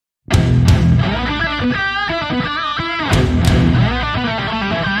Drag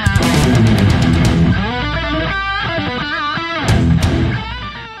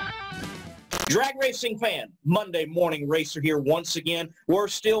racing fan, Monday morning racer here once again. We're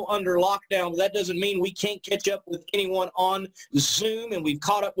still under lockdown. That doesn't mean we can't catch up with anyone on Zoom, and we've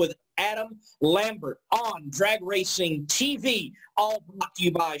caught up with Adam Lambert on Drag Racing TV, all brought to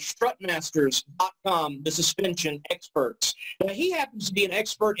you by strutmasters.com, the suspension experts. Now, he happens to be an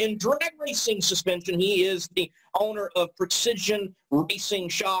expert in drag racing suspension. He is the owner of Precision Racing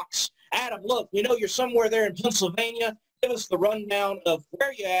Shocks. Adam, look, we know you're somewhere there in Pennsylvania. Give us the rundown of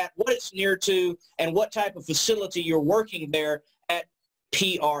where you're at, what it's near to, and what type of facility you're working there at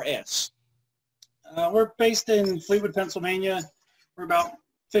PRS. We're based in Fleetwood, Pennsylvania. We're about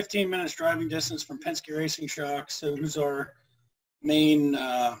 15 minutes driving distance from Penske Racing Shocks, who's our main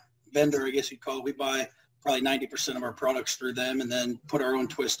vendor, I guess you'd call it. We buy probably 90% of our products through them and then put our own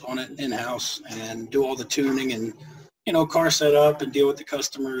twist on it in-house and do all the tuning and, you know, car setup and deal with the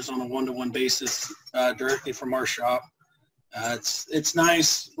customers on a one-to-one basis directly from our shop. It's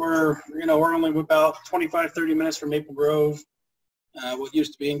nice. We're only about 25, 30 minutes from Maple Grove, what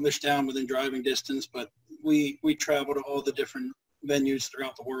used to be Englishtown, within driving distance, but we travel to all the different venues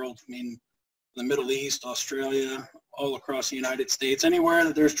throughout the world. I mean, the Middle East, Australia, all across the United States. Anywhere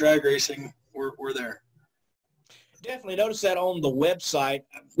that there's drag racing, we're there. Definitely notice that on the website.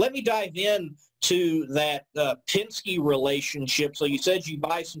 Let me dive in to that Penske relationship. So you said you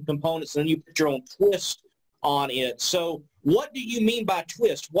buy some components and then you put your own twist on it. So what do you mean by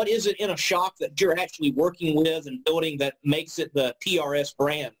twist? What is it in a shock that you're actually working with and building that makes it the PRS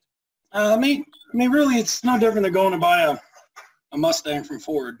brand? I mean, really, it's no different than going to buy a Mustang from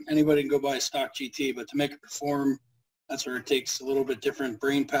Ford. Anybody can go buy a stock GT, but to make it perform, that's where it takes a little bit different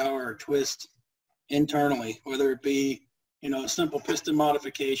brain power or twist internally, whether it be, you know, a simple piston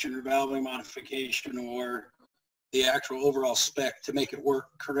modification or valving modification or the actual overall spec to make it work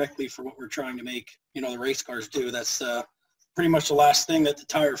correctly for what we're trying to make, you know, the race cars do. That's pretty much the last thing that the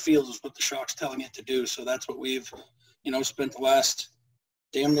tire feels is what the shock's telling it to do. So that's what we've, you know, spent the last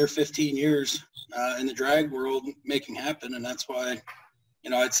damn near 15 years in the drag world making happen. And that's why, you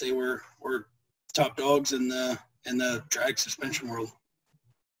know, I'd say we're top dogs in the drag suspension world.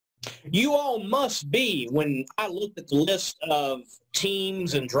 You all must be, when I looked at the list of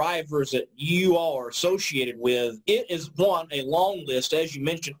teams and drivers that you all are associated with, it is a long list, as you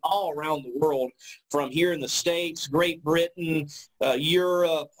mentioned, all around the world, from here in the States, Great Britain,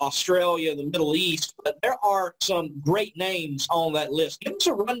 Europe, Australia, the Middle East. But there are some great names on that list. Give us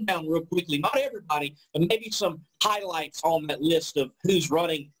a rundown real quickly, not everybody, but maybe some highlights on that list of who's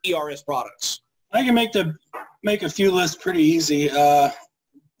running PRS products. I can make a few lists pretty easy.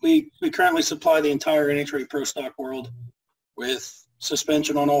 We currently supply the entire NHRA Pro Stock world with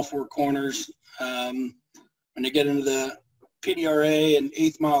suspension on all four corners. When you get into the PDRA and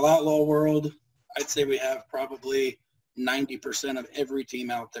 8th Mile Outlaw world, I'd say we have probably 90% of every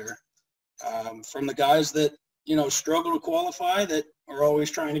team out there. From the guys that, you know, struggle to qualify, that are always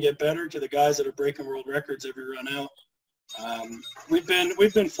trying to get better, to the guys that are breaking world records every run out. We've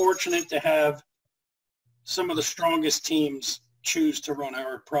been fortunate to have some of the strongest teams choose to run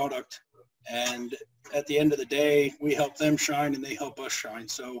our product, and at the end of the day, we help them shine and they help us shine.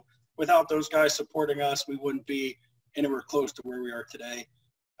 So without those guys supporting us, we wouldn't be anywhere close to where we are today.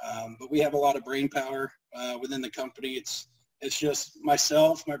 But we have a lot of brain power within the company. It's just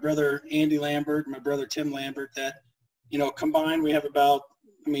myself, my brother Andy Lambert, and my brother Tim Lambert that, you know, combined we have about,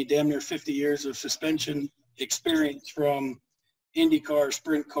 damn near 50 years of suspension experience, from IndyCar,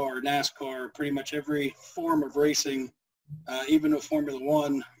 sprint car, NASCAR, pretty much every form of racing. Even with Formula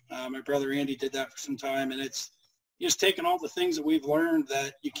One, my brother Andy did that for some time, and it's just taking all the things that we've learned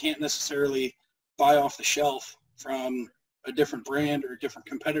that you can't necessarily buy off the shelf from a different brand or a different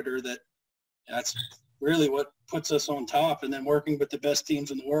competitor. That's really what puts us on top. And then working with the best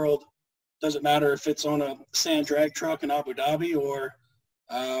teams in the world, doesn't matter if it's on a sand drag truck in Abu Dhabi or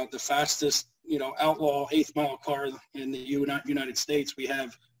the fastest, you know, outlaw 8th mile car in the United States. We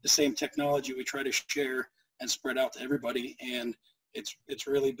have the same technology we try to share and spread out to everybody, and it's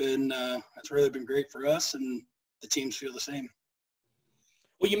really been great for us, and the teams feel the same.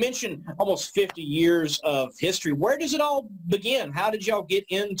 Well, you mentioned almost 50 years of history. Where does it all begin? How did y'all get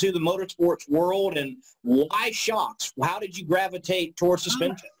into the motorsports world, and why shocks? How did you gravitate towards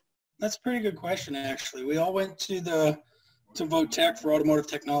suspension? That's a pretty good question, actually. We all went to VOTech for automotive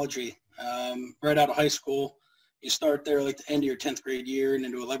technology right out of high school. You start there like the end of your 10th grade year and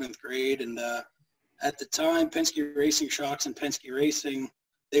into 11th grade, and at the time, Penske Racing Shocks and Penske Racing,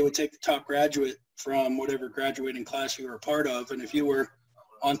 they would take the top graduate from whatever graduating class you were a part of. And if you were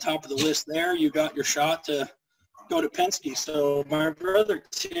on top of the list there, you got your shot to go to Penske. So my brother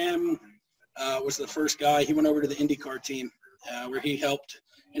Tim was the first guy. He went over to the IndyCar team where he helped,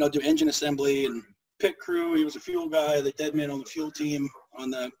 do engine assembly and pit crew. He was a fuel guy, the dead man on the fuel team,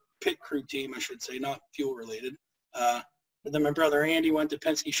 on the pit crew team, I should say, not fuel related. And then my brother Andy went to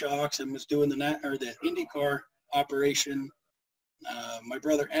Penske Shocks and was doing the IndyCar operation. My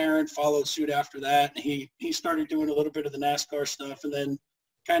brother Aaron followed suit after that. He started doing a little bit of the NASCAR stuff, and then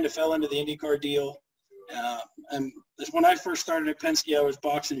kind of fell into the IndyCar deal. And when I first started at Penske, I was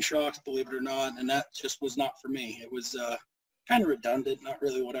boxing shocks, believe it or not, and that just was not for me. It was kind of redundant, not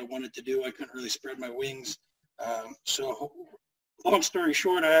really what I wanted to do. I couldn't really spread my wings. So long story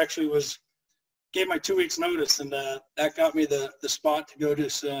short, I actually gave my 2 weeks notice, and that got me the spot to go to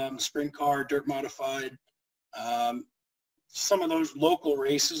some sprint car, dirt modified, some of those local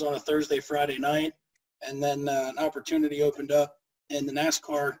races on a Thursday, Friday night. And then an opportunity opened up in the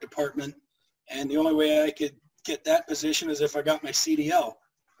NASCAR department. And the only way I could get that position is if I got my CDL.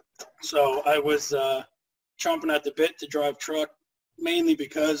 So I was chomping at the bit to drive truck, mainly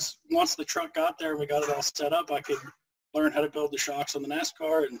because once the truck got there and we got it all set up, I could learn how to build the shocks on the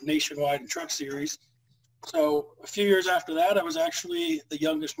NASCAR and Nationwide and Truck Series. So a few years after that, I was actually the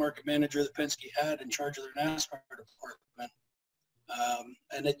youngest market manager that Penske had in charge of their NASCAR department.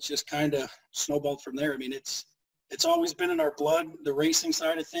 And it just kind of snowballed from there. I mean, it's always been in our blood, the racing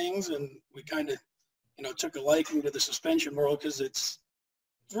side of things, and we kind of, took a liking to the suspension world because it's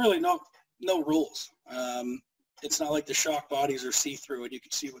really no rules. It's not like the shock bodies are see-through and you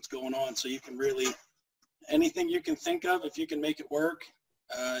can see what's going on. So you can really, anything you can think of, if you can make it work,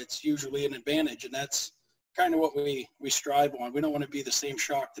 it's usually an advantage. And that's kind of what we strive on. We don't want to be the same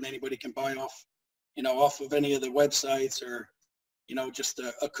shock that anybody can buy off of any of the websites or, just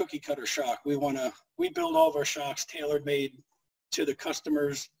a cookie cutter shock. We build all of our shocks tailor-made to the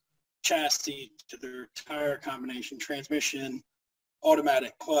customer's chassis, to their tire combination, transmission,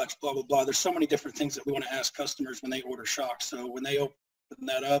 automatic, clutch, blah, blah, blah. There's so many different things that we want to ask customers when they order shocks. So when they open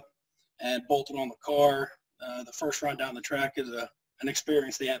that up and bolt it on the car, the first run down the track is an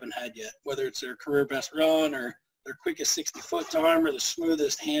experience they haven't had yet, whether it's their career best run or their quickest 60-foot time or the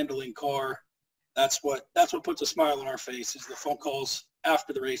smoothest handling car. That's what puts a smile on our face is the phone calls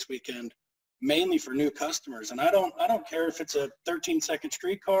after the race weekend, mainly for new customers. And I don't care if it's a 13-second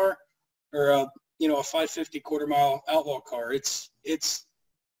street car or a 550 quarter-mile outlaw car. It's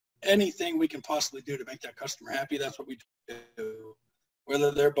anything we can possibly do to make that customer happy. That's what we do.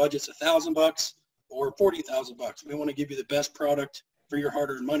 Whether their budget's $1,000 or $40,000, we want to give you the best product for your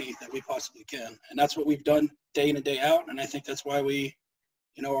hard-earned money that we possibly can. And that's what we've done day in and day out. And I think that's why we,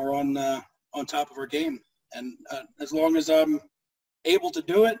 are on top of our game. And as long as I'm able to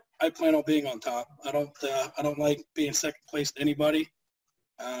do it, I plan on being on top. I don't like being second place to anybody,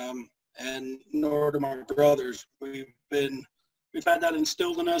 and nor do my brothers. We've had that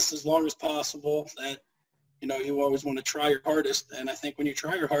instilled in us as long as possible that you always want to try your hardest. And I think when you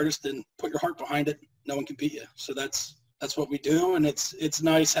try your hardest and put your heart behind it, no one can beat you. So that's what we do. And it's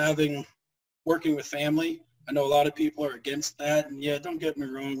nice working with family. I know a lot of people are against that. And yeah, don't get me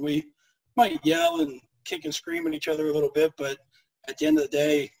wrong. We might yell and kick and scream at each other a little bit, but at the end of the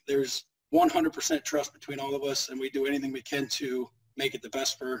day, there's 100% trust between all of us, and we do anything we can to make it the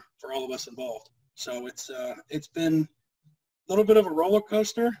best for all of us involved. So it's been a little bit of a roller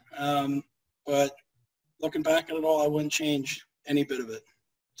coaster, but looking back at it all, I wouldn't change any bit of it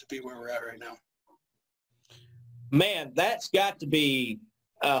to be where we're at right now. Man, that's got to be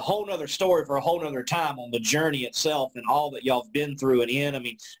a whole nother story for a whole nother time on the journey itself and all that y'all have been through and in. I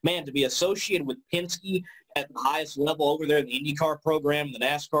mean, man, to be associated with Penske at the highest level over there in the IndyCar program, the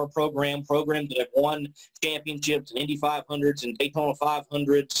NASCAR program that have won championships and Indy 500s and Daytona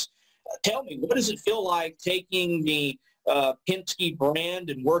 500s. Tell me, what does it feel like taking the Penske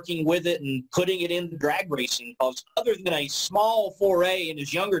brand and working with it and putting it into drag racing? Because other than a small foray in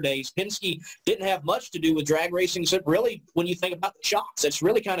his younger days, Penske didn't have much to do with drag racing. So really, when you think about the shocks, that's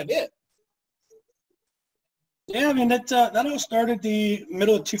really kind of it. Yeah, I mean, that all started the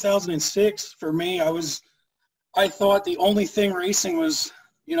middle of 2006 for me. I thought the only thing racing was,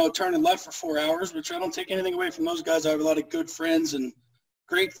 turning left for 4 hours, which I don't take anything away from those guys. I have a lot of good friends and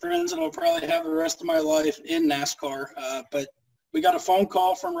great friends, and I'll probably have the rest of my life in NASCAR. But we got a phone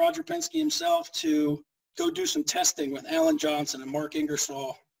call from Roger Penske himself to go do some testing with Alan Johnson and Mark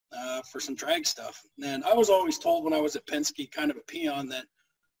Ingersoll for some drag stuff. And I was always told when I was at Penske, kind of a peon, that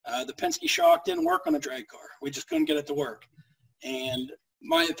the Penske shock didn't work on a drag car. We just couldn't get it to work. And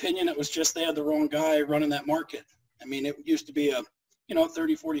my opinion, it was just they had the wrong guy running that market. I mean, it used to be a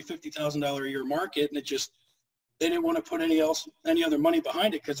 $30,000, $40,000, $50,000 a year market, and they didn't want to put any other money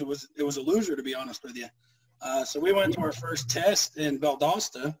behind it because it was a loser, to be honest with you. So we went to our first test in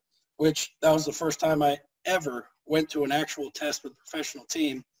Valdosta, which that was the first time I ever went to an actual test with a professional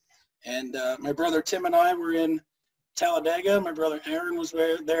team. And my brother Tim and I were in Talladega. My brother Aaron was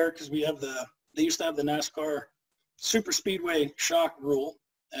there because they used to have the NASCAR super speedway shock rule.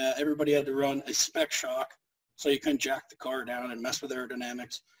 Everybody had to run a spec shock, so you couldn't jack the car down and mess with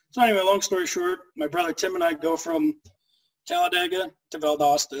aerodynamics. So anyway, long story short, my brother Tim and I go from Talladega to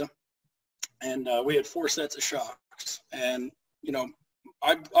Valdosta, and we had 4 sets of shocks. And, you know,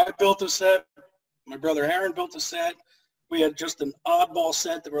 I built a set. My brother Aaron built a set. We had just an oddball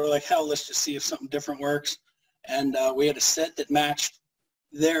set that we were like, hell, let's just see if something different works. And we had a set that matched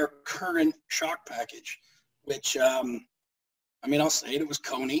their current shock package, which, I mean, I'll say it was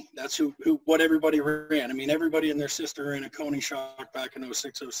Coney. That's what everybody ran. I mean, everybody and their sister ran a Coney shock back in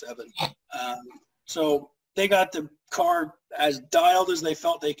 06, 07. So they got the car as dialed as they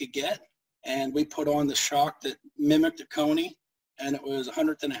felt they could get, and we put on the shock that mimicked the Coney, and it was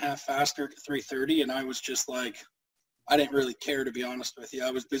 100th and a half faster to 330, and I was just like, I didn't really care, to be honest with you. I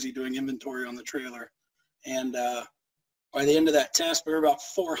was busy doing inventory on the trailer. And by the end of that test, we were about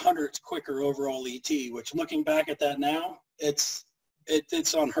 400ths quicker overall ET, which looking back at that now, it's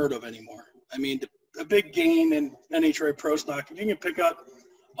unheard of anymore. I mean, a big gain in NHRA Pro Stock, if you can pick up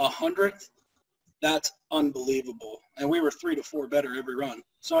 100th, that's unbelievable. And we were 3 to 4 better every run.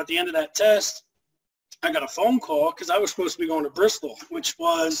 So at the end of that test, I got a phone call because I was supposed to be going to Bristol, which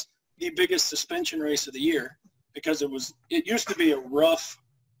was the biggest suspension race of the year, because it used to be a rough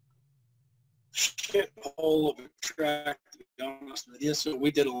shithole of a track, to be honest with you. So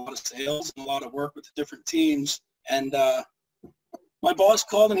we did a lot of sales and a lot of work with the different teams. And my boss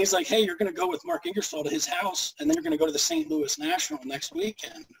called and he's like, hey, you're going to go with Mark Ingersoll to his house, and then you're going to go to the St. Louis National next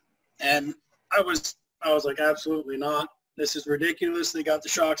weekend. And I was like, absolutely not. This is ridiculous. They got the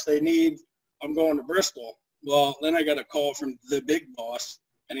shocks they need. I'm going to Bristol. Well, then I got a call from the big boss,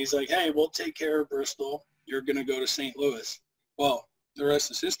 and he's like, hey, we'll take care of Bristol. You're going to go to St. Louis. Well, the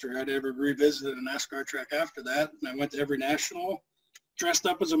rest is history. I never revisited a NASCAR track after that, and I went to every national, dressed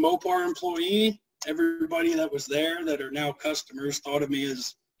up as a Mopar employee. Everybody that was there that are now customers thought of me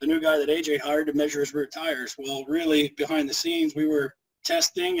as the new guy that AJ hired to measure his rear tires. Well, really, behind the scenes, we were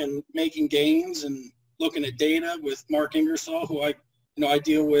testing and making gains and looking at data with Mark Ingersoll, who I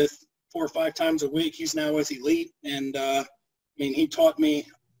deal with 4 or 5 times a week. He's now with Elite, and I mean, he taught me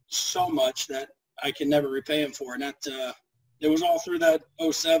so much that I can never repay him for. And that it was all through that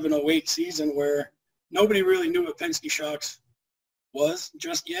 07, 08 season where nobody really knew what Penske shocks was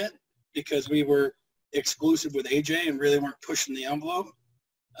just yet, because we were exclusive with AJ and really weren't pushing the envelope.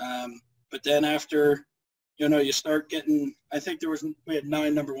 But then after, you start getting, I think we had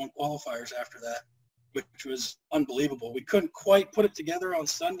 9 number 1 qualifiers after that, which was unbelievable. We couldn't quite put it together on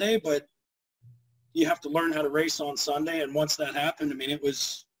Sunday, but you have to learn how to race on Sunday. And once that happened, I mean, it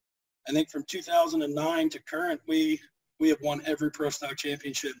was, I think from 2009 to current, we have won every Pro Stock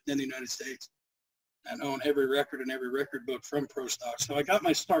championship in the United States and own every record and every record book from Pro Stock. So I got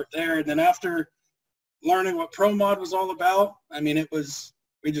my start there. And then after learning what Pro Mod was all about, I mean,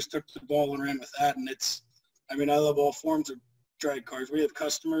 we just took the ball and ran with that. And I love all forms of drag cars. We have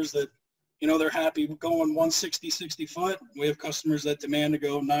customers that, they're happy going 160, 60 foot. We have customers that demand to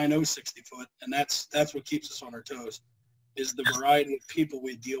go 90, 60 foot. And that's what keeps us on our toes, is the variety of people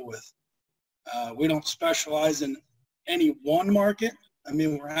we deal with. We don't specialize in any one market. I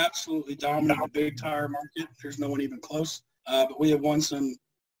mean, we're absolutely dominant in the big tire market. There's no one even close. But we have won some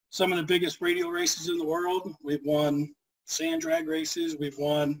of the biggest radial races in the world. We've won sand drag races. We've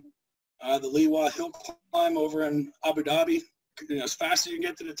won the Liwa Hill Climb over in Abu Dhabi. As fast as you can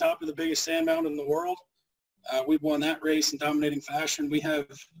get to the top of the biggest sand mountain in the world. We've won that race in dominating fashion. We have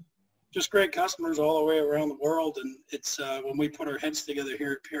just great customers all the way around the world. And it's when we put our heads together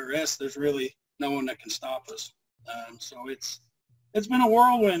here at PRS, there's really no one that can stop us. So it's been a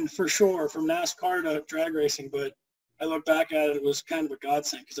whirlwind for sure, from NASCAR to drag racing. But I look back at it, it was kind of a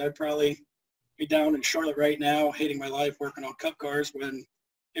godsend, because I'd probably be down in Charlotte right now, hating my life, working on cup cars, when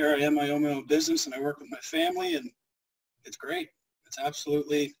here I am, I own my own business and I work with my family, and it's great. It's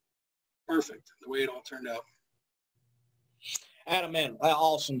absolutely perfect the way it all turned out. Adam, man,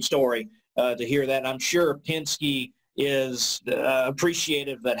 awesome story to hear that. And I'm sure Penske is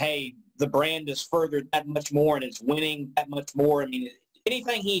appreciative that, hey, the brand is furthered that much more and it's winning that much more. I mean,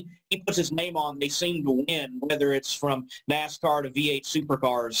 anything he puts his name on, they seem to win, whether it's from NASCAR to V8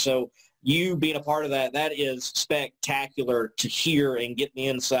 supercars. So you being a part of that is spectacular to hear and get the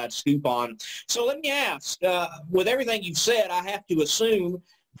inside scoop on. So let me ask, with everything you've said, I have to assume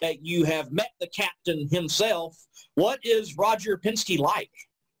that you have met the captain himself. What is Roger Penske like?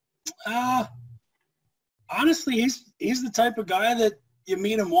 Honestly, he's the type of guy that you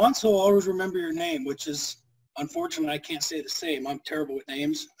meet him once, he'll always remember your name, which is, unfortunately, I can't say the same. I'm terrible with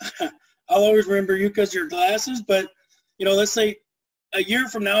names. I'll always remember you because of your glasses, but, you know, let's say a year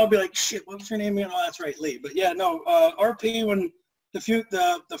from now, I'll be like, shit, what was your name again? Oh, that's right, Lee. But, yeah, no, RP, when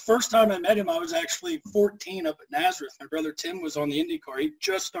the first time I met him, I was actually 14 up at Nazareth. My brother Tim was on the IndyCar. He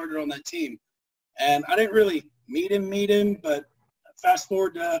just started on that team. And I didn't really meet him, but fast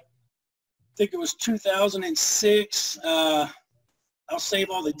forward to, I think it was 2006. I'll save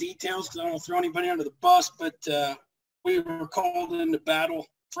all the details because I don't want to throw anybody under the bus, but we were called into battle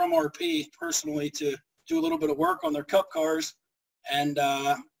from RP personally to do a little bit of work on their cup cars. And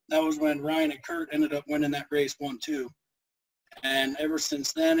that was when Ryan and Kurt ended up winning that race 1-2. And ever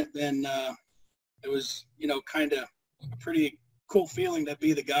since then, it was, you know, kind of a pretty cool feeling to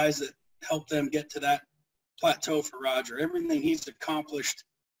be the guys that helped them get to that plateau for Roger. Everything he's accomplished,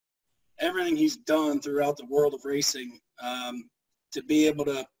 everything he's done throughout the world of racing, to be able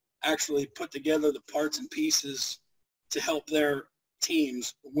to actually put together the parts and pieces to help their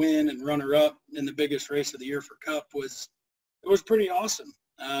teams win and runner-up in the biggest race of the year for Cup was pretty awesome.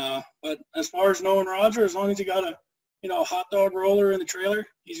 But as far as knowing Roger, as long as you got a hot dog roller in the trailer,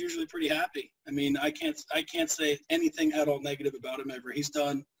 he's usually pretty happy. I mean, I can't say anything at all negative about him ever. He's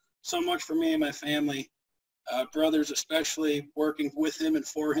done so much for me and my family, brothers especially, working with him and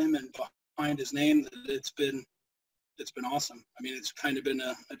for him and behind his name. That it's been awesome. I mean, it's kind of been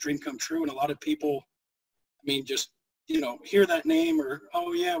a dream come true. And a lot of people, I mean, just, hear that name or,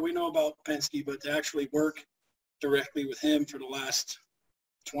 oh yeah, we know about Penske, but to actually work directly with him for the last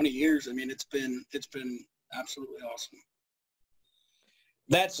 20 years, I mean, it's been absolutely awesome.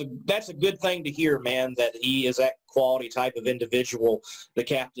 That's a good thing to hear, man, that he is that quality type of individual the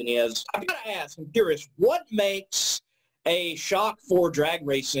captain is. I've got to ask, I'm curious, what makes a shock for drag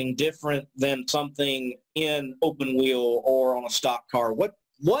racing different than something in open wheel or on a stock car? What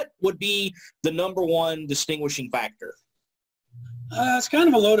would be the number one distinguishing factor? It's kind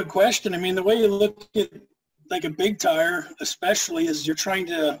of a loaded question. I mean, the way you look at like a big tire, especially, is you're trying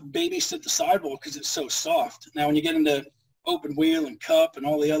to babysit the sidewall because it's so soft. Now, when you get into open wheel and cup and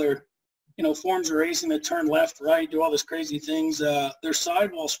all the other, forms of racing that turn left, right, do all these crazy things, their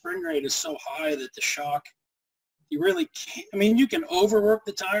sidewall spring rate is so high that the shock, you really can't. I mean, you can overwork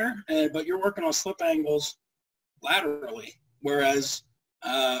the tire, but you're working on slip angles laterally, whereas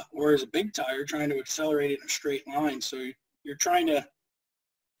a big tire trying to accelerate it in a straight line. So you're trying to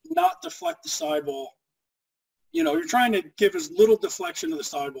not deflect the sidewall. You're trying to give as little deflection to the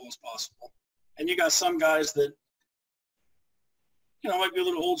sidewall as possible. And you got some guys that, might be a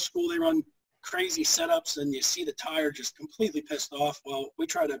little old school. They run crazy setups and you see the tire just completely pissed off. Well, we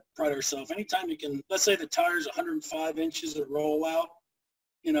try to pride ourselves. Anytime you can, let's say the tire's 105 inches of rollout,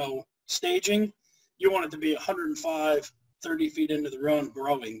 staging, you want it to be 105, 30 feet into the run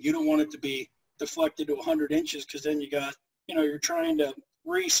growing. You don't want it to be deflected to 100 inches because then you got, you're trying to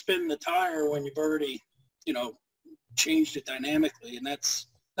re-spin the tire when you've already, changed it dynamically. And that's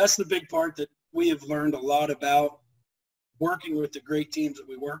the big part that we have learned a lot about working with the great teams that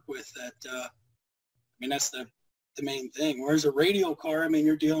we work with. That, that's the main thing. Whereas a radial car,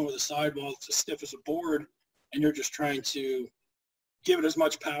 you're dealing with a sidewall that's as stiff as a board, and you're just trying to give it as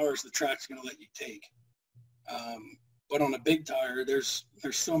much power as the track's going to let you take. But on a big tire, there's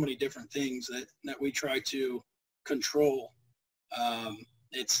so many different things that we try to control.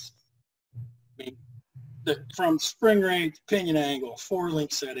 From spring rate, pinion angle,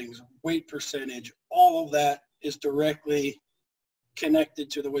 four-link settings, weight percentage, all of that is directly connected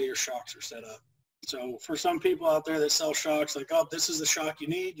to the way your shocks are set up. So for some people out there that sell shocks, like, oh, this is the shock you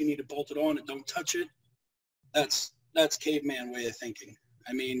need to bolt it on and don't touch it. That's caveman way of thinking.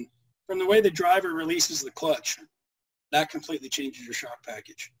 From the way the driver releases the clutch, that completely changes your shock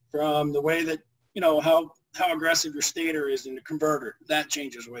package. From the way that, how aggressive your stator is in the converter, that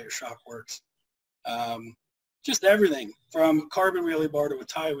changes the way your shock works. Just everything from carbon wheelie bar to a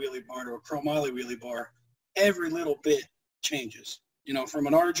tie wheelie bar to a chromoly wheelie bar, every little bit changes. From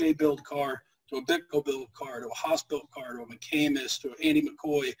an RJ build car to a Bitco build car to a Haas built car to a McCamus to an Andy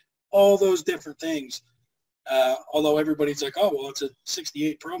McCoy, all those different things. Although everybody's like, oh, well, it's a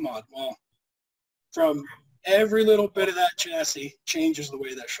 68 Pro Mod. Well, from every little bit of that chassis changes the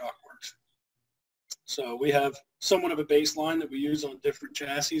way that shock works. So we have somewhat of a baseline that we use on different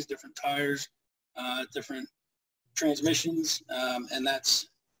chassis, different tires, different transmissions, and that's,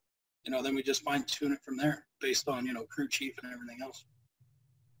 then we just fine tune it from there based on, crew chief and everything else.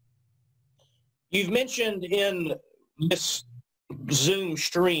 You've mentioned in this Zoom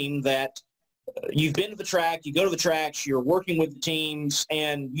stream that you've been to the track, you go to the tracks, you're working with the teams,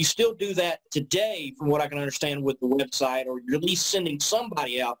 and you still do that today, from what I can understand, with the website, or you're at least sending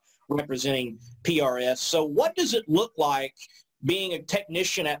somebody out representing PRS. So what does it look like being a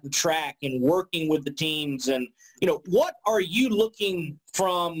technician at the track and working with the teams? And, what are you looking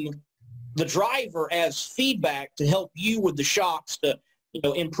from the driver as feedback to help you with the shocks to,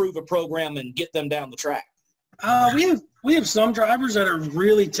 improve a program and get them down the track? We have some drivers that are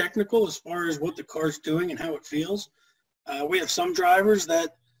really technical as far as what the car's doing and how it feels. We have some drivers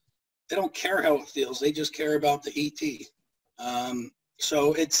that they don't care how it feels. They just care about the ET.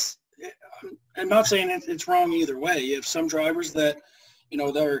 So I'm not saying it's wrong either way. You have some drivers that,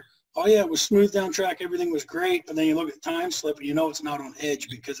 they're, oh yeah, it was smooth down track, everything was great, but then you look at the time slip and it's not on edge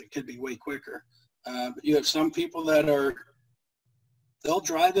because it could be way quicker. But you have some people that they'll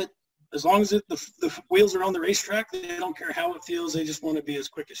drive it as long as the wheels are on the racetrack. They don't care how it feels. They just want to be as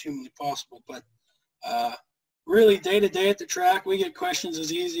quick as humanly possible. But really, day to day at the track, we get questions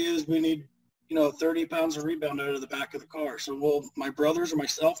as easy as we need, 30 pounds of rebound out of the back of the car. So my brothers or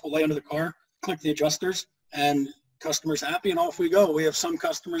myself will lay under the car, click the adjusters, and customer's happy, and off we go. We have some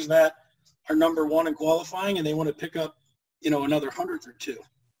customers that are number one in qualifying, and they want to pick up, another 100th or two.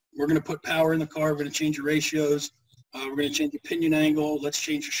 We're going to put power in the car. We're going to change the ratios. We're going to change the pinion angle. Let's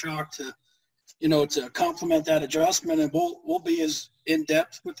change the shock to, to complement that adjustment, and we'll be as in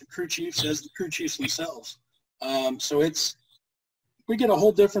depth with the crew chiefs as the crew chiefs themselves. So we get a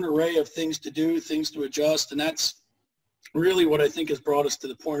whole different array of things to do, things to adjust, and that's really what I think has brought us to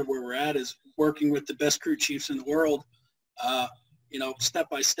the point of where we're at, is working with the best crew chiefs in the world. Step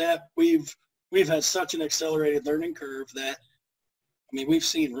by step, we've had such an accelerated learning curve that, we've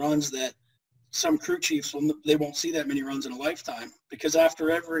seen runs that some crew chiefs, they won't see that many runs in a lifetime, because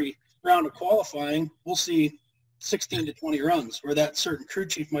after every round of qualifying, we'll see 16 to 20 runs, where that certain crew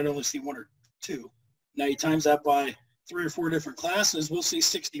chief might only see one or two. Now you times that by 3 or 4 different classes, we'll see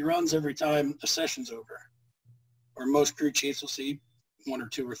 60 runs every time a session's over. Or most crew chiefs will see 1 or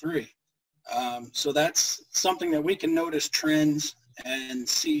 2 or 3. So that's something that we can notice trends and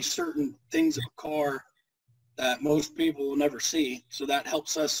see certain things of a car that most people will never see. So that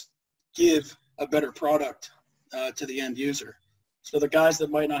helps us give a better product to the end user. So the guys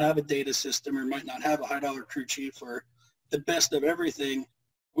that might not have a data system or might not have a high-dollar crew chief or the best of everything,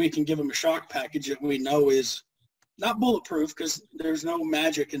 we can give them a shock package that we know is not bulletproof, because there's no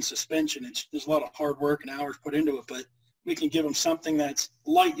magic in suspension. There's a lot of hard work and hours put into it, but we can give them something that's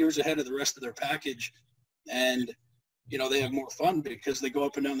light years ahead of the rest of their package. And, they have more fun because they go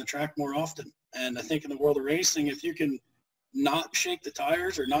up and down the track more often. And I think in the world of racing, if you can not shake the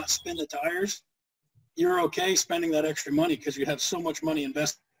tires or not spin the tires, you're okay spending that extra money, because you have so much money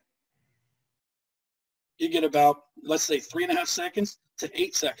invested. You get about, let's say, 3.5 seconds to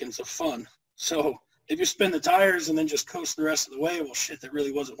 8 seconds of fun. So if you spin the tires and then just coast the rest of the way, well, shit, that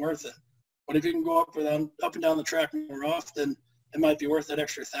really wasn't worth it. But if you can go up and down the track more often, it might be worth that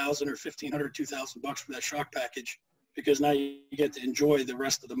extra $1,000 or $1,500, $2,000 for that shock package, because now you get to enjoy the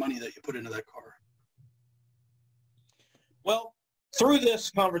rest of the money that you put into that car. Well, through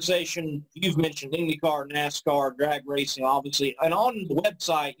this conversation, you've mentioned IndyCar, NASCAR, drag racing, obviously, and on the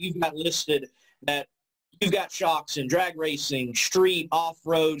website, you've got listed that you've got shocks in drag racing, street,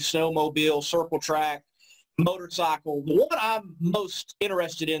 off-road, snowmobile, circle track, motorcycle. The one I'm most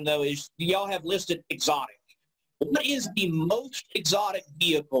interested in, though, is y'all have listed exotic. What is the most exotic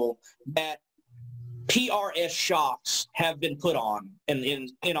vehicle that PRS shocks have been put on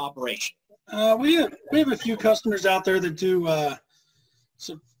in operation? We have a few customers out there that do,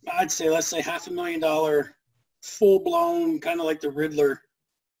 so I'd say, let's say $500,000 full-blown, kind of like the Riddler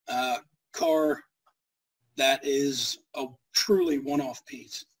car that is a truly one-off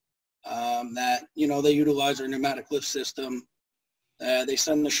piece. That, they utilize our pneumatic lift system. They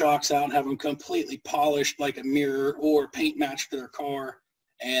send the shocks out and have them completely polished like a mirror or paint matched to their car.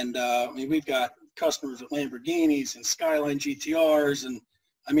 And we've got customers with Lamborghinis and Skyline GTRs. And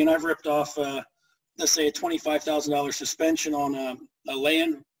I've ripped off, let's say, a $25,000 suspension on a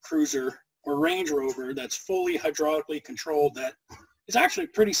Land Cruiser or Range Rover that's fully hydraulically controlled. That is actually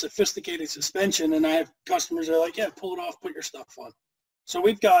pretty sophisticated suspension. And I have customers that are like, yeah, pull it off, put your stuff on. So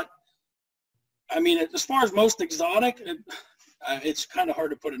we've got, as far as most exotic, it's kind of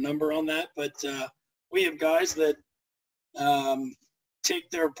hard to put a number on that, but we have guys that take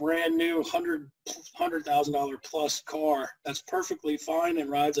their brand new $100,000 plus car that's perfectly fine and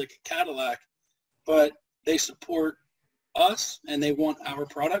rides like a Cadillac, but they support us and they want our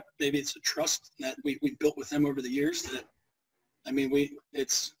product. Maybe it's a trust that we built with them over the years. That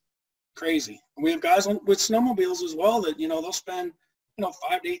crazy. And we have guys with snowmobiles as well that, they'll spend,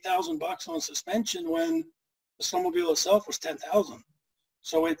 $5,000 to $8,000 on suspension when the snowmobile itself was $10,000.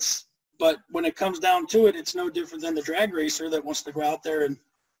 So but when it comes down to it, it's no different than the drag racer that wants to go out there and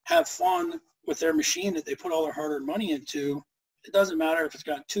have fun with their machine that they put all their hard-earned money into. It doesn't matter if it's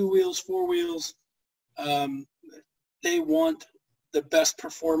got 2 wheels, 4 wheels. They want the best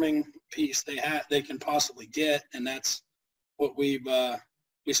performing piece they can possibly get, and that's what we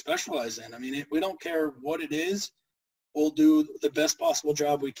specialize in. I mean, we don't care what it is. We'll do the best possible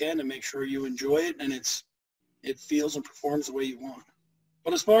job we can to make sure you enjoy it and it feels and performs the way you want.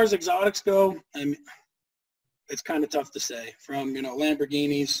 But as far as exotics go, it's kind of tough to say. From,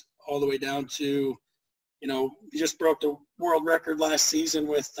 Lamborghinis all the way down to, you just broke the world record last season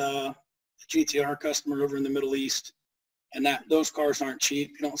with a GTR customer over in the Middle East. And those cars aren't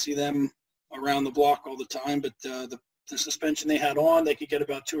cheap. You don't see them around the block all the time. But the suspension they had on, they could get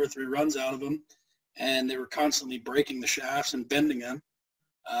about 2 or 3 runs out of them. And they were constantly breaking the shafts and bending them.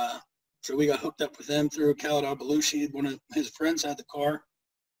 So we got hooked up with them through Khaled Al-Belushi. One of his friends had the car.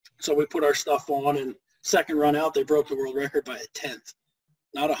 So we put our stuff on, and second run out, they broke the world record by 1/10.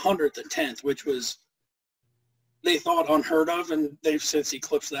 Not 100th, 1/10, which was, they thought, unheard of, and they've since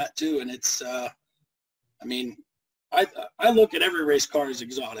eclipsed that too. And it's, I look at every race car as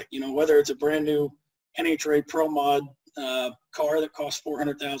exotic, whether it's a brand new NHRA Pro Mod car that costs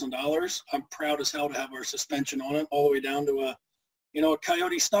 $400,000. I'm proud as hell to have our suspension on it, all the way down to a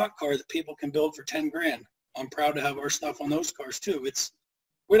Coyote stock car that people can build for 10 grand. I'm proud to have our stuff on those cars too.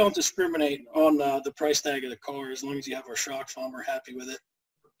 We don't discriminate on the price tag of the car. As long as you have our shocks on, we're happy with it.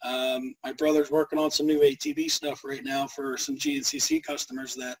 My brother's working on some new ATV stuff right now for some GNCC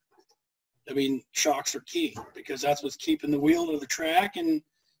customers that, shocks are key, because that's what's keeping the wheel to the track and,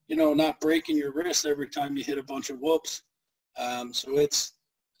 not breaking your wrist every time you hit a bunch of whoops.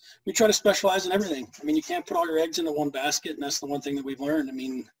 We try to specialize in everything. You can't put all your eggs into one basket, and that's the one thing that we've learned.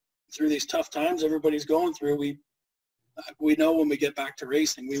 Through these tough times everybody's going through, we know when we get back to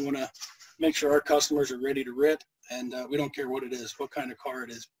racing, we want to make sure our customers are ready to rip, and we don't care what it is, what kind of car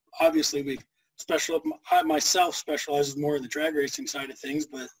it is. Obviously, I myself specializes more in the drag racing side of things,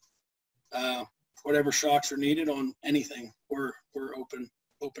 but whatever shocks are needed on anything, we're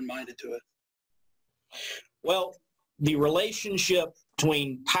open-minded to it. Well, the relationship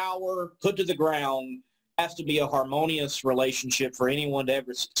between power put to the ground has to be a harmonious relationship for anyone to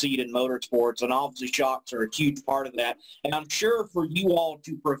ever succeed in motorsports, and obviously shocks are a huge part of that. And I'm sure for you all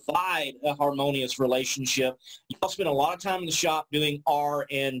to provide a harmonious relationship, you all spend a lot of time in the shop doing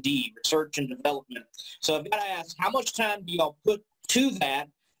R&D, research and development. So I've got to ask, how much time do y'all put to that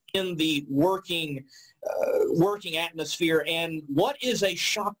in the working atmosphere, and what is a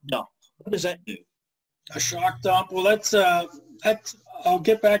shock dump? What does that do? A shock dump? Well, that's I'll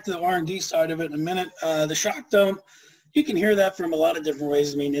get back to the R&D side of it in a minute. The shock dump, you can hear that from a lot of different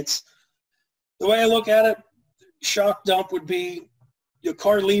ways. It's the way I look at it. Shock dump would be your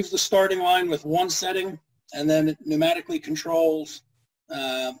car leaves the starting line with one setting, and then it pneumatically controls,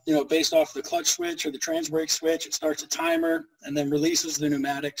 based off the clutch switch or the trans brake switch. It starts a timer and then releases the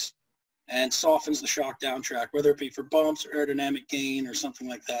pneumatics and softens the shock down track, whether it be for bumps or aerodynamic gain or something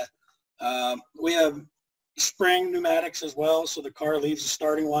like that. We have spring pneumatics as well, so the car leaves the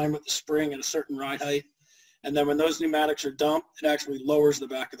starting line with the spring at a certain ride height, and then when those pneumatics are dumped, it actually lowers the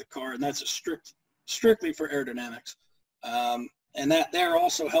back of the car, and that's strictly for aerodynamics. And that there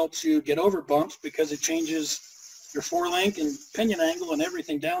also helps you get over bumps because it changes your forelink and pinion angle and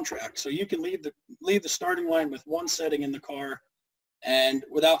everything down track. So you can leave the starting line with one setting in the car, and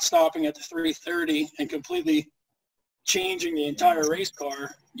without stopping at the 330 and completely changing the entire race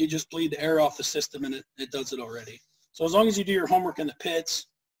car, you just bleed the air off the system, and it does it already. So as long as you do your homework in the pits,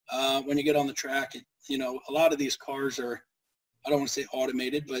 when you get on the track, a lot of these cars are, I don't want to say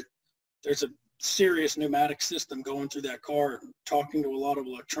automated, but there's a serious pneumatic system going through that car, talking to a lot of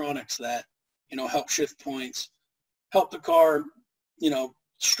electronics that, help shift points, help the car,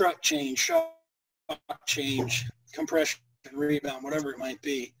 strut change, shock change, compression, rebound, whatever it might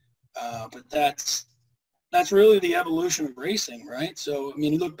be. But that's really the evolution of racing, right? So,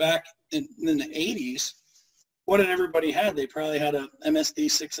 you look back in the 80s, what did everybody have? They probably had a MSD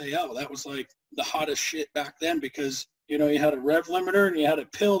 6AL. That was like the hottest shit back then because, you had a rev limiter and you had a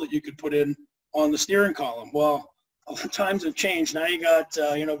pill that you could put in on the steering column. Well, times have changed. Now you got,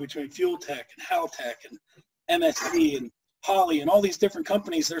 between Fuel Tech and Haltech and MSD and Holley and all these different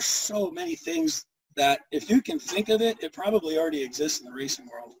companies, there's so many things that if you can think of it, it probably already exists in the racing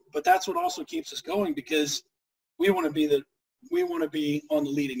world. But that's what also keeps us going, because we want to be on the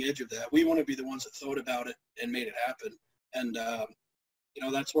leading edge of that. We want to be the ones that thought about it and made it happen. And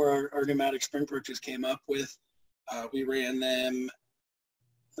that's where our pneumatic spring purchase came up with. We ran them,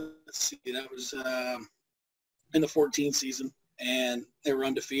 let's see, that was in the 14 season, and they were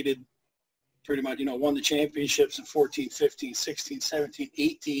undefeated. Pretty much, won the championships in 14, 15, 16, 17,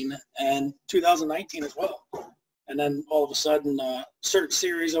 18, and 2019 as well. And then all of a sudden, certain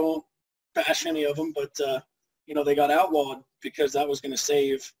series, I won't bash any of them, but, they got outlawed because that was going to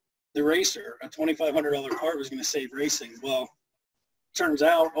save the racer. A $2,500 part was going to save racing. Well, turns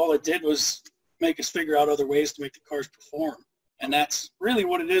out all it did was make us figure out other ways to make the cars perform. And that's really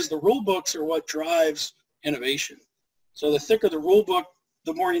what it is. The rule books are what drives innovation. So the thicker the rule book,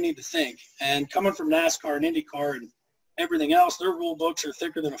 the more you need to think. And coming from NASCAR and IndyCar and everything else, their rule books are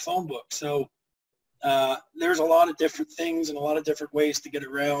thicker than a phone book. So there's a lot of different things and a lot of different ways to get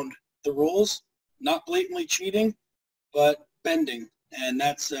around the rules, not blatantly cheating, but bending. And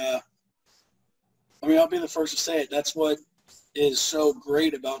that's, I'll be the first to say it. That's what is so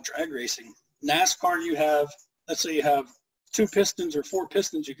great about drag racing. NASCAR, let's say you have 2 pistons or 4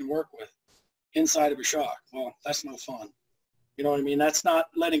 pistons you can work with inside of a shock. Well, that's no fun. You know what I mean? That's not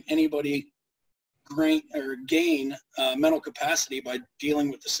letting anybody gain mental capacity by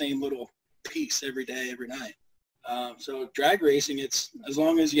dealing with the same little piece every day, every night. So drag racing, it's as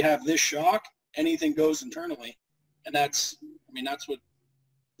long as you have this shock, anything goes internally. And that's what,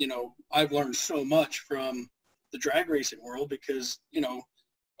 I've learned so much from the drag racing world because,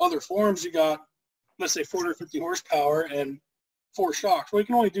 other forms you got, let's say 450 horsepower and 4 shocks. Well, you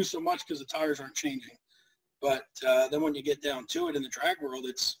can only do so much because the tires aren't changing. But then when you get down to it in the drag world,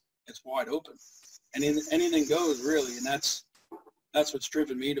 it's wide open. And anything goes, really, and that's what's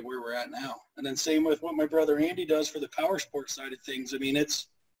driven me to where we're at now. And then same with what my brother Andy does for the power sports side of things. It's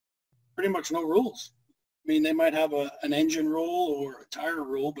pretty much no rules. They might have an engine rule or a tire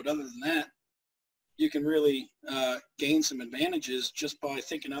rule, but other than that, you can really gain some advantages just by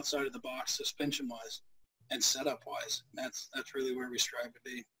thinking outside of the box suspension-wise and setup-wise. That's really where we strive to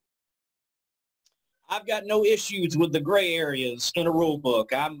be. I've got no issues with the gray areas in a rule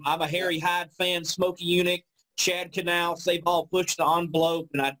book. I'm a Harry Hyde fan, Smokey Unick, Chad Canals. They've all pushed the envelope,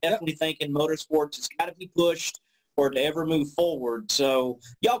 and I definitely think in motorsports it's got to be pushed or to ever move forward. So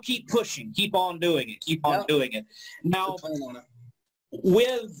y'all keep pushing. Keep on doing it. Keep on doing it. Now,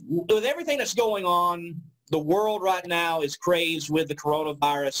 with everything that's going on, the world right now is crazed with the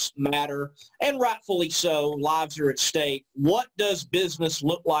coronavirus matter, and rightfully so. Lives are at stake. What does business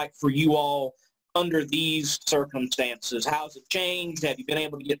look like for you all under these circumstances? How's it changed? Have you been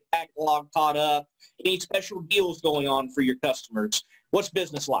able to get backlog caught up? Any special deals going on for your customers? What's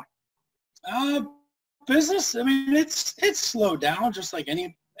business like? Business, it's slowed down just like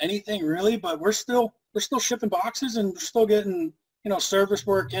anything really, but we're still shipping boxes and we're still getting, service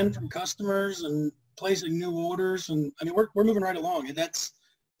work in from customers and placing new orders. And we're moving right along. And that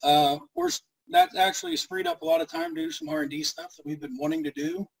actually has freed up a lot of time to do some R&D stuff that we've been wanting to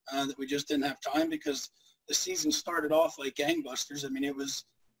do that we just didn't have time because the season started off like gangbusters. It was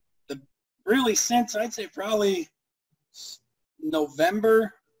really since I'd say probably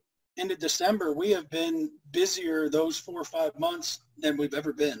November into December, we have been busier those 4 or 5 months than we've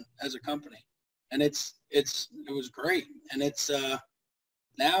ever been as a company. And it was great. And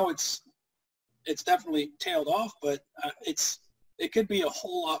now it's definitely tailed off, but it could be a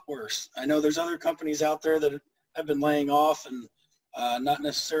whole lot worse. I know there's other companies out there that have been laying off and not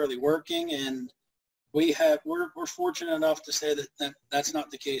necessarily working, and we're fortunate enough to say that that's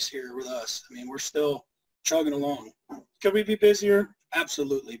not the case here with us. We're still chugging along. Could we be busier?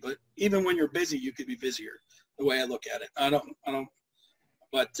 Absolutely. But even when you're busy, you could be busier. The way I look at it, I don't.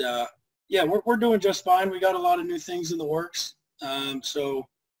 But we're doing just fine. We got a lot of new things in the works. So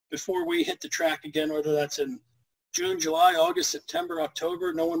before we hit the track again, whether that's in June, July, August, September,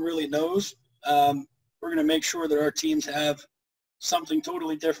 October, no one really knows. We're going to make sure that our teams have something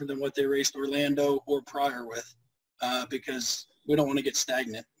totally different than what they raced Orlando or prior with, because we don't want to get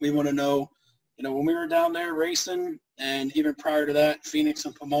stagnant. We want to know, when we were down there racing, and even prior to that, Phoenix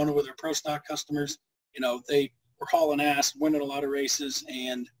and Pomona with our pro stock customers, they were hauling ass, winning a lot of races,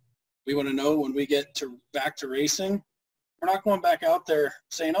 and we want to know when we get back to racing, we're not going back out there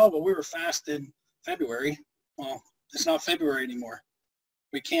saying, oh, well, we were fast in February. Well, it's not February anymore.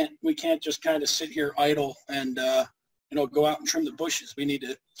 We can't just kind of sit here idle and go out and trim the bushes. We need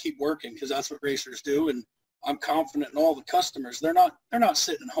to keep working because that's what racers do. And I'm confident in all the customers. They're not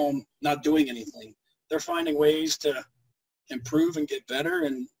sitting home not doing anything. They're finding ways to improve and get better.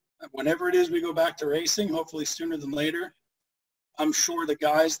 And whenever it is we go back to racing, hopefully sooner than later, I'm sure the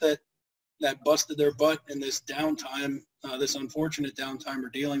guys that busted their butt in this downtime, this unfortunate downtime we're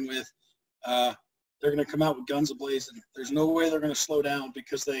dealing with, they're going to come out with guns a-blazing. There's no way they're going to slow down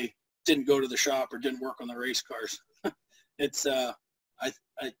because they didn't go to the shop or didn't work on the race cars. It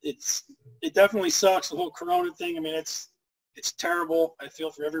definitely sucks, the whole Corona thing. I mean, it's terrible. I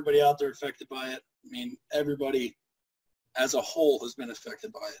feel for everybody out there affected by it. I mean, everybody as a whole has been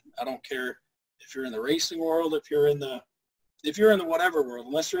affected by it. I don't care if you're in the racing world, if you're in the whatever world,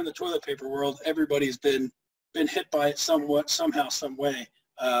 unless you're in the toilet paper world, everybody's been hit by it somewhat, somehow, some way.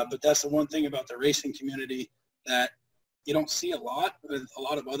 But that's the one thing about the racing community that you don't see a lot with a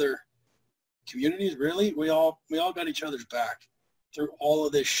lot of other communities. Really, we all got each other's back through all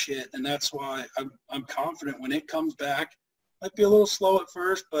of this shit, and that's why I'm confident when it comes back. Might be a little slow at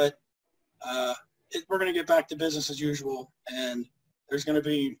first, but we're going to get back to business as usual, and there's going to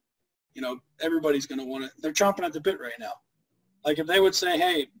be, everybody's going to want it. They're chomping at the bit right now. Like if they would say,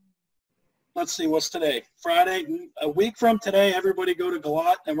 hey, let's see, what's today? Friday, a week from today, everybody go to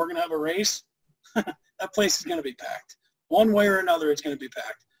Galat and we're going to have a race. That place is going to be packed. One way or another, it's going to be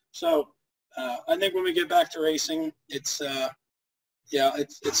packed. So I think when we get back to racing, it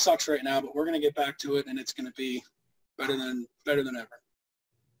sucks right now, but we're going to get back to it, and it's going to be better than ever.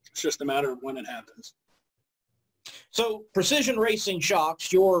 It's just a matter of when it happens. So Precision Racing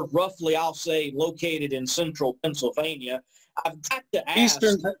Shocks, you're roughly, I'll say, located in central Pennsylvania. I've got to ask.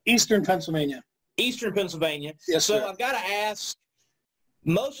 Eastern Pennsylvania. Eastern Pennsylvania. Yes, so sir. I've got to ask,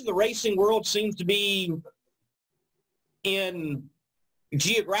 most of the racing world seems to be in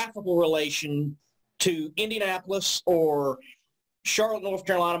geographical relation to Indianapolis or Charlotte, North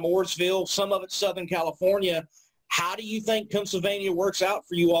Carolina, Mooresville, some of it's Southern California. How do you think Pennsylvania works out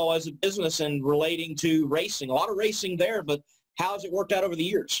for you all as a business and relating to racing? A lot of racing there, but how has it worked out over the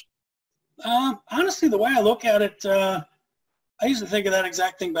years? Honestly, the way I look at it, I used to think of that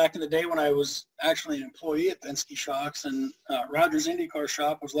exact thing back in the day when I was actually an employee at Penske Shocks, and Rogers IndyCar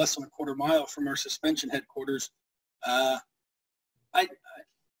shop was less than a quarter mile from our suspension headquarters.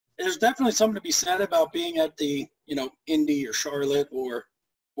 There's definitely something to be said about being at the, Indy or Charlotte or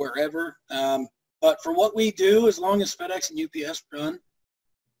wherever. But for what we do, as long as FedEx and UPS run,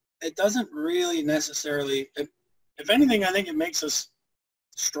 it doesn't really necessarily, if anything, I think it makes us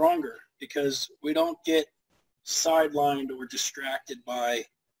stronger because we don't get sidelined or distracted by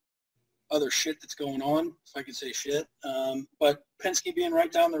other shit that's going on, if I could say shit. But Penske being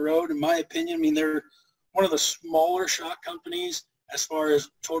right down the road, in my opinion, I mean, they're one of the smaller shock companies as far as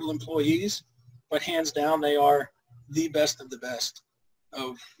total employees, but hands down, they are the best of the best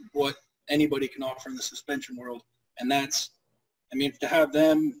of what anybody can offer in the suspension world. And that's, I mean, to have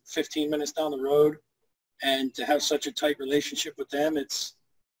them 15 minutes down the road and to have such a tight relationship with them, it's,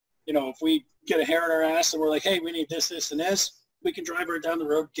 if we get a hair in our ass and we're like, hey, we need this, this, and this, we can drive right down the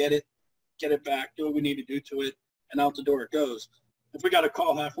road, get it back, do what we need to do to it, and out the door it goes. If we got a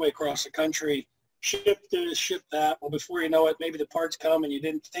call halfway across the country, ship this, ship that, well, before you know it, maybe the parts come and you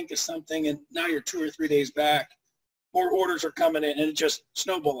didn't think of something, and now you're 2 or 3 days back. More orders are coming in, and it just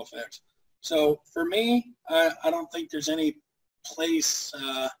snowball effects. So for me, I don't think there's any place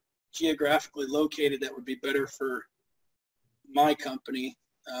geographically located that would be better for my company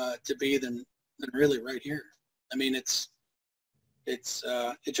to be than really right here. I mean, it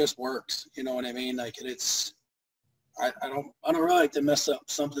just works. You know what I mean? Like I don't really like to mess up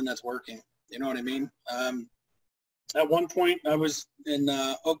something that's working. You know what I mean? At one point, I was in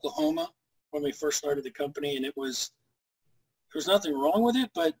Oklahoma when we first started the company, and there was nothing wrong with it,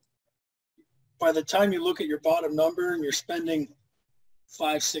 but by the time you look at your bottom number and you're spending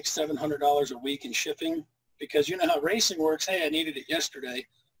 $500, $600, $700 a week in shipping, because you know how racing works. Hey, I needed it yesterday.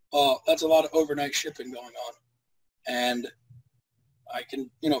 That's a lot of overnight shipping going on. And I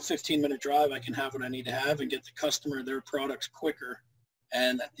can, 15-minute drive, I can have what I need to have and get the customer their products quicker.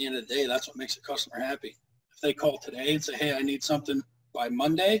 And at the end of the day, that's what makes the customer happy. If they call today and say, hey, I need something by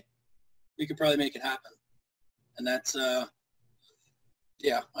Monday, we could probably make it happen. And that's, I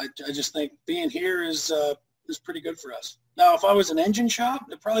just think being here is pretty good for us. Now, if I was an engine shop,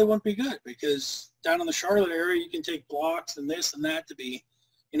 it probably wouldn't be good because down in the Charlotte area, you can take blocks and this and that to be,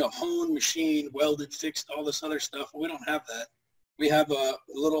 honed, machined, welded, fixed, all this other stuff. We don't have that. We have a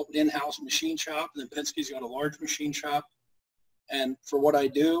little in-house machine shop, and then Penske's got a large machine shop. And for what I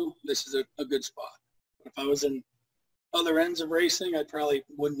do, this is a good spot. But if I was in other ends of racing, I probably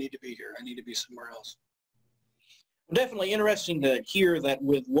wouldn't need to be here. I need to be somewhere else. Definitely interesting to hear that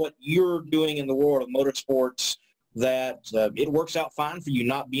with what you're doing in the world of motorsports, that it works out fine for you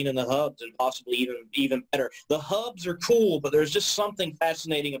not being in the hubs, and possibly even better. The hubs are cool, but there's just something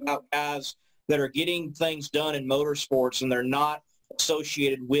fascinating about guys that are getting things done in motorsports and they're not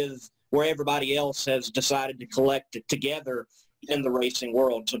associated with where everybody else has decided to collect it together. in the racing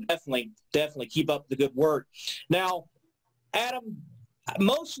world. So definitely keep up the good work. Now, Adam,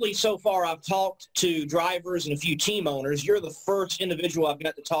 mostly so far I've talked to drivers and a few team owners. You're the first individual I've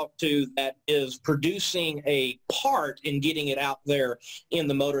got to talk to that is producing a part in getting it out there in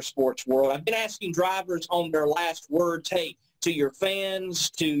the motorsports world. I've been asking drivers on their last words, hey, to your fans,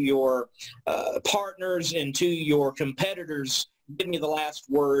 to your partners, and to your competitors, give me the last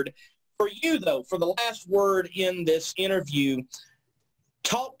word. For you, though, for the last word in this interview,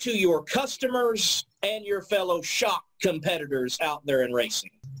 talk to your customers and your fellow shock competitors out there in racing.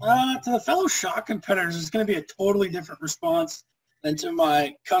 To the fellow shock competitors, it's going to be a totally different response than to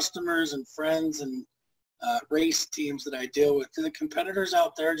my customers and friends and race teams that I deal with. To the competitors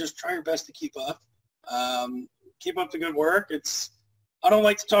out there, just try your best to keep up. Keep up the good work. I don't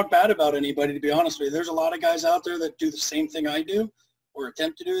like to talk bad about anybody, to be honest with you. There's a lot of guys out there that do the same thing I do or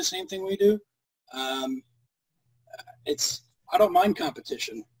attempt to do the same thing we do. I don't mind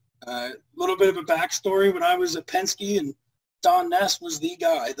competition. A little bit of a backstory. When I was at Penske, and Don Ness was the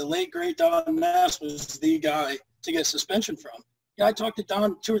guy. The late, great Don Ness was the guy to get suspension from. Yeah, I talked to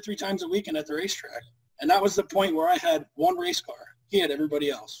Don 2 or 3 times a weekend at the racetrack, and that was the point where I had one race car. He had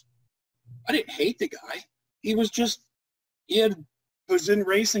everybody else. I didn't hate the guy. He was in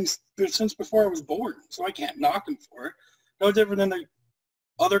racing since before I was born, so I can't knock him for it. No different than the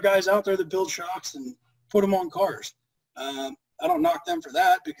other guys out there that build shocks and put them on cars. I don't knock them for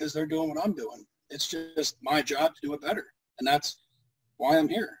that because they're doing what I'm doing. It's just my job to do it better, and that's why I'm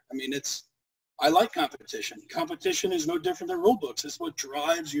here. I mean, I like competition. Competition is no different than rule books. It's what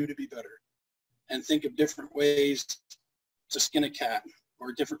drives you to be better and think of different ways to skin a cat or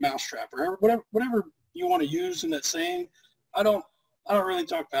a different mousetrap or whatever you want to use in that saying. I don't really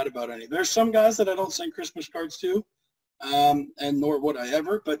talk bad about any. There's some guys that I don't send Christmas cards to, and nor would I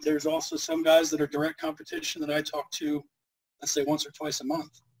ever, but there's also some guys that are direct competition that I talk to, let's say once or twice a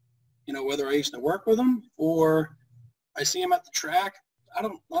month. You know, whether I used to work with them or I see them at the track, I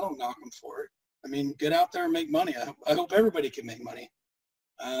don't knock them for it. I mean, get out there and make money. I hope everybody can make money.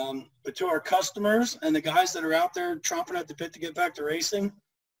 But to our customers and the guys that are out there chomping at the bit to get back to racing,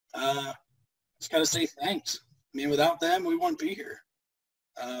 just got to say thanks. I mean, without them, we wouldn't be here.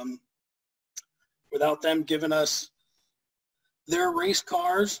 Without them giving us their race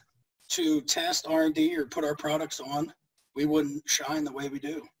cars to test R&D or put our products on, we wouldn't shine the way we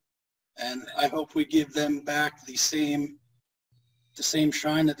do. And I hope we give them back the same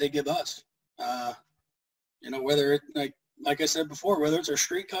shine that they give us. You know, whether it, like I said before, whether it's our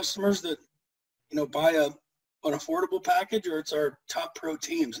street customers that, you know, buy an affordable package, or it's our top pro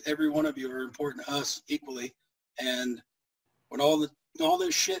teams, every one of you are important to us equally. And when all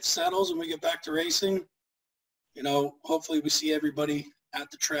this shit settles and we get back to racing, you know, hopefully we see everybody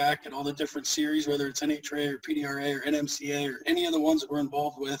at the track and all the different series, whether it's NHRA or PDRA or NMCA or any of the ones that we're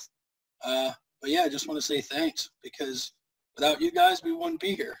involved with. But yeah, I just want to say thanks, because without you guys, we wouldn't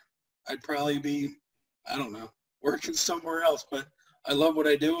be here. I'd probably be, I don't know, working somewhere else, but I love what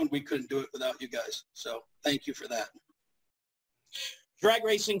I do, and we couldn't do it without you guys. So thank you for that. Drag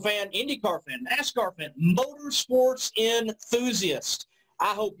racing fan, IndyCar fan, NASCAR fan, motorsports enthusiast.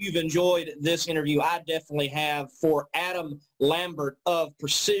 I hope you've enjoyed this interview. I definitely have. For Adam Lambert of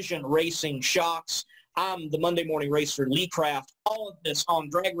Precision Racing Shocks, I'm the Monday Morning Racer, Lee Craft. All of this on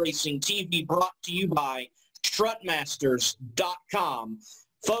Drag Racing TV, brought to you by strutmasters.com.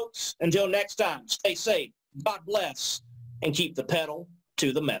 Folks, until next time, stay safe, God bless, and keep the pedal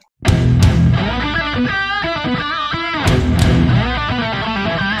to the metal.